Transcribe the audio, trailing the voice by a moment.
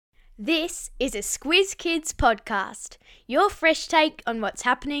This is a Squiz Kids podcast, your fresh take on what's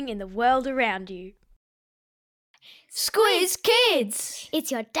happening in the world around you. Squiz Kids! It's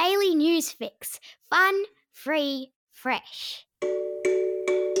your daily news fix. Fun, free, fresh.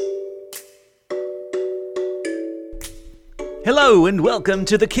 Hello and welcome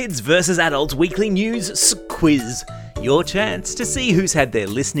to the Kids vs Adults Weekly News Squiz. Your chance to see who's had their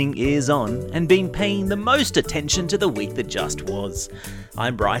listening ears on and been paying the most attention to the week that just was.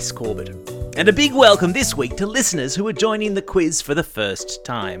 I'm Bryce Corbett. And a big welcome this week to listeners who are joining the quiz for the first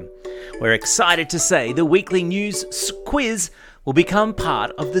time. We're excited to say the Weekly News Squiz will become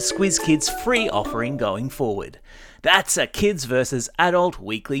part of the Squiz Kids free offering going forward. That's a Kids vs Adult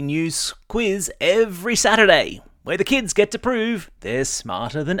Weekly News Quiz every Saturday, where the kids get to prove they're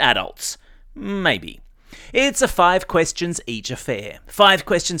smarter than adults. Maybe. It's a 5 questions each affair. 5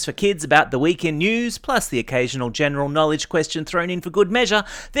 questions for kids about the weekend news, plus the occasional general knowledge question thrown in for good measure,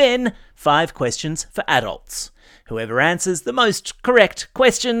 then 5 questions for adults. Whoever answers the most correct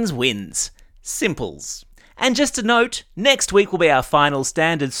questions wins. Simples. And just a note, next week will be our final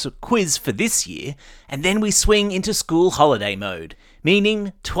standard quiz for this year, and then we swing into school holiday mode,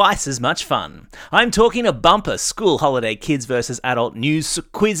 meaning twice as much fun. I'm talking a bumper school holiday kids versus adult news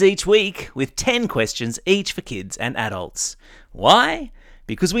quiz each week, with 10 questions each for kids and adults. Why?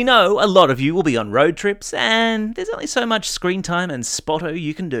 Because we know a lot of you will be on road trips, and there's only so much screen time and spotto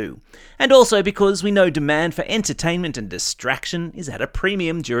you can do. And also because we know demand for entertainment and distraction is at a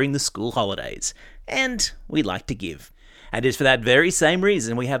premium during the school holidays. And we like to give. And it's for that very same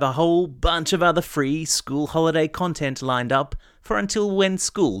reason we have a whole bunch of other free school holiday content lined up for until when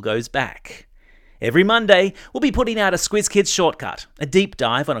school goes back. Every Monday, we'll be putting out a Squiz Kids shortcut, a deep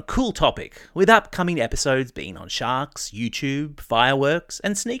dive on a cool topic, with upcoming episodes being on sharks, YouTube, fireworks,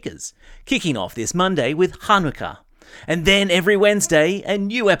 and sneakers. Kicking off this Monday with Hanukkah. And then every Wednesday, a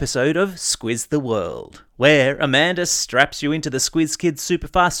new episode of Squiz the World, where Amanda straps you into the Squiz Kids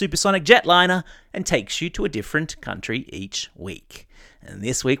superfast supersonic jetliner and takes you to a different country each week. And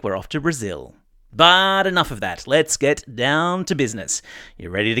this week we're off to Brazil. But enough of that, let's get down to business. You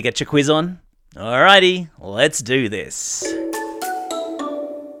ready to get your quiz on? Alrighty, let's do this.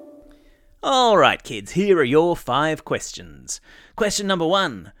 Alright kids, here are your 5 questions. Question number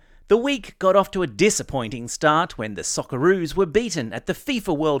 1. The week got off to a disappointing start when the Socceroos were beaten at the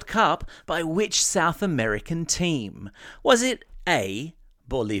FIFA World Cup by which South American team? Was it A,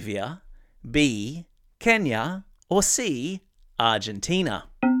 Bolivia, B, Kenya, or C, Argentina?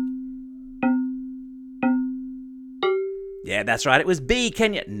 Yeah, that's right, it was B,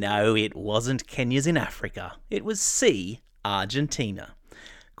 Kenya. No, it wasn't. Kenya's in Africa. It was C, Argentina.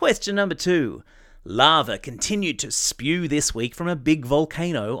 Question number 2. Lava continued to spew this week from a big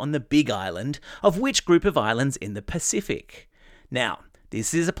volcano on the Big Island of which group of islands in the Pacific? Now,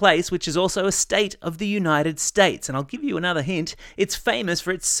 this is a place which is also a state of the United States, and I'll give you another hint. It's famous for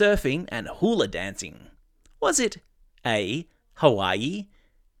its surfing and hula dancing. Was it A, Hawaii,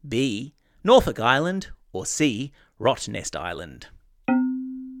 B, Norfolk Island, or C, Rottnest Island?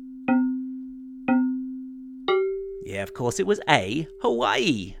 Yeah, of course it was A,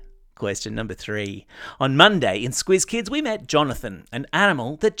 Hawaii. Question number 3. On Monday in Squiz Kids we met Jonathan, an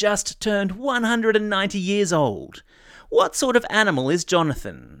animal that just turned 190 years old. What sort of animal is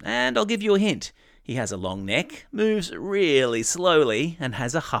Jonathan? And I'll give you a hint. He has a long neck, moves really slowly, and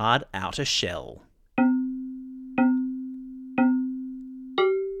has a hard outer shell.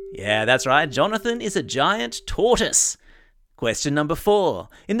 Yeah, that's right. Jonathan is a giant tortoise. Question number 4.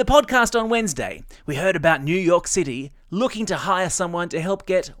 In the podcast on Wednesday, we heard about New York City looking to hire someone to help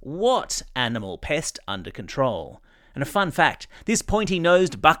get what animal pest under control? And a fun fact, this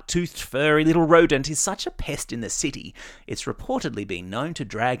pointy-nosed, buck-toothed, furry little rodent is such a pest in the city, it's reportedly been known to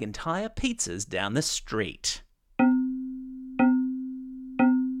drag entire pizzas down the street.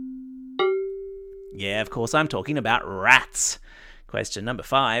 Yeah, of course, I'm talking about rats. Question number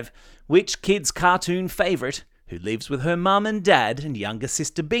 5. Which kid's cartoon favourite, who lives with her mum and dad and younger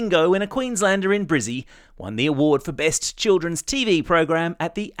sister Bingo in a Queenslander in Brizzy, won the award for Best Children's TV Programme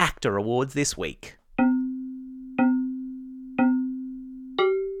at the ACTA Awards this week?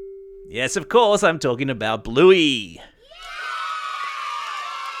 Yes, of course, I'm talking about Bluey.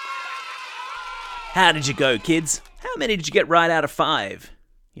 How did you go, kids? How many did you get right out of 5?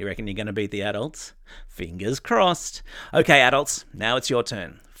 You reckon you're going to beat the adults? Fingers crossed. Okay, adults, now it's your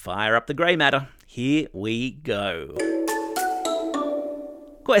turn. Fire up the grey matter. Here we go.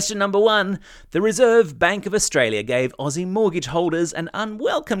 Question number 1. The Reserve Bank of Australia gave Aussie mortgage holders an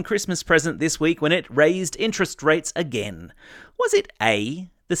unwelcome Christmas present this week when it raised interest rates again. Was it A,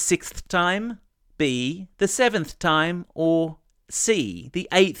 the 6th time, B, the 7th time, or C, the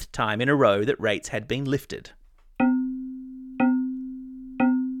 8th time in a row that rates had been lifted?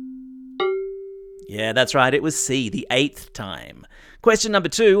 Yeah, that's right, it was C, the 8th time. Question number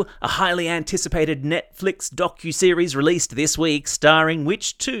 2, a highly anticipated Netflix docuseries released this week starring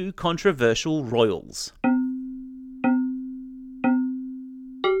which 2 controversial royals?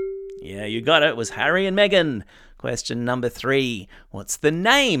 Yeah, you got it. It was Harry and Meghan. Question number 3. What's the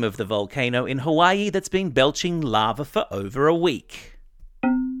name of the volcano in Hawaii that's been belching lava for over a week?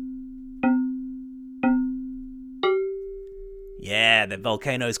 Yeah, the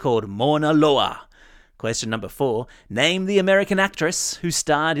volcano's called Mauna Loa. Question number 4. Name the American actress who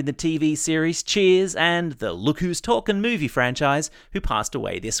starred in the TV series Cheers and the Look Who's Talkin' movie franchise who passed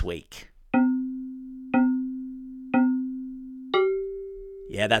away this week.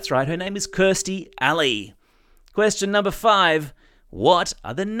 Yeah, that's right. Her name is Kirstie Alley. Question number 5. What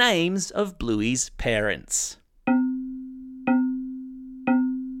are the names of Bluey's parents?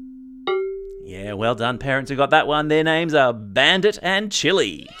 Yeah, well done, parents who got that one. Their names are Bandit and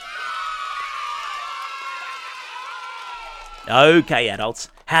Chili. Okay, adults,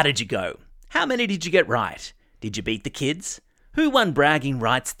 how did you go? How many did you get right? Did you beat the kids? Who won bragging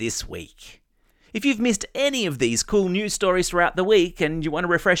rights this week? If you've missed any of these cool news stories throughout the week and you want to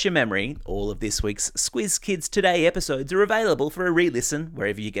refresh your memory, all of this week's Squiz Kids Today episodes are available for a re-listen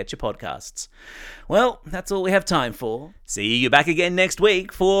wherever you get your podcasts. Well, that's all we have time for. See you back again next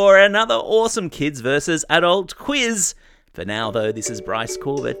week for another awesome Kids vs. Adult quiz. For now, though, this is Bryce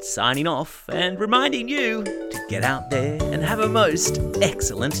Corbett signing off and reminding you to get out there and have a most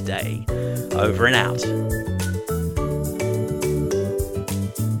excellent day. Over and out.